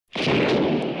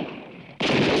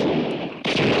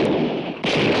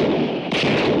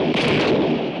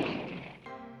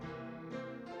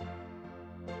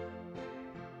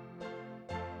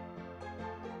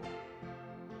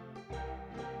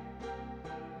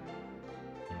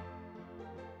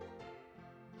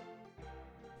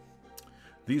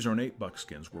These ornate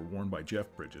buckskins were worn by Jeff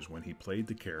Bridges when he played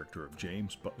the character of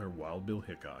James Butler Wild Bill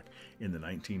Hickok in the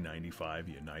 1995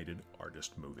 United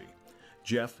Artists movie.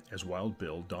 Jeff, as Wild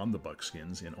Bill, donned the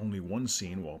buckskins in only one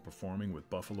scene while performing with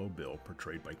Buffalo Bill,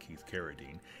 portrayed by Keith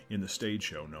Carradine, in the stage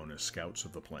show known as Scouts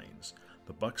of the Plains.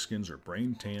 The buckskins are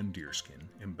brain-tan deerskin,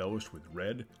 embellished with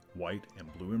red, white,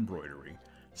 and blue embroidery,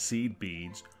 seed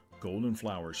beads, golden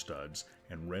flower studs,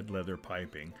 and red leather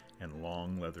piping and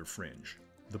long leather fringe.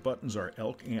 The buttons are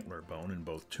elk antler bone, and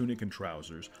both tunic and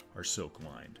trousers are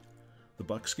silk-lined. The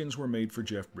buckskins were made for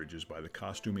Jeff Bridges by the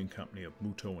costuming company of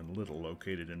Muto and Little,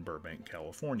 located in Burbank,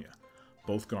 California.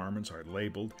 Both garments are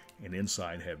labeled and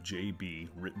inside have JB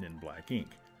written in black ink.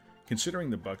 Considering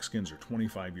the buckskins are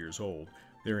 25 years old,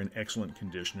 they're in excellent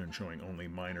condition and showing only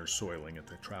minor soiling at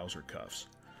the trouser cuffs.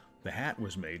 The hat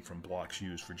was made from blocks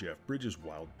used for Jeff Bridges'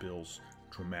 Wild Bill's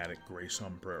dramatic gray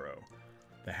sombrero.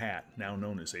 The hat, now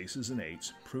known as Aces and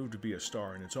Eights, proved to be a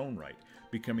star in its own right,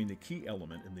 becoming the key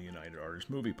element in the United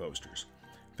Artists movie posters.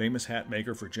 Famous hat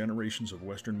maker for generations of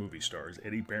Western movie stars,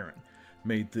 Eddie Barron,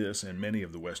 made this and many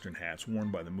of the Western hats worn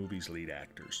by the movie's lead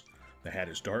actors. The hat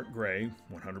is dark gray,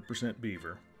 100%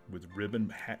 beaver, with ribbon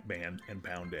hat band and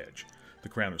pound edge. The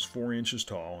crown is 4 inches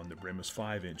tall and the brim is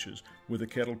 5 inches, with a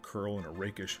kettle curl and a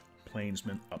rakish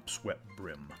plainsman upswept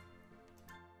brim.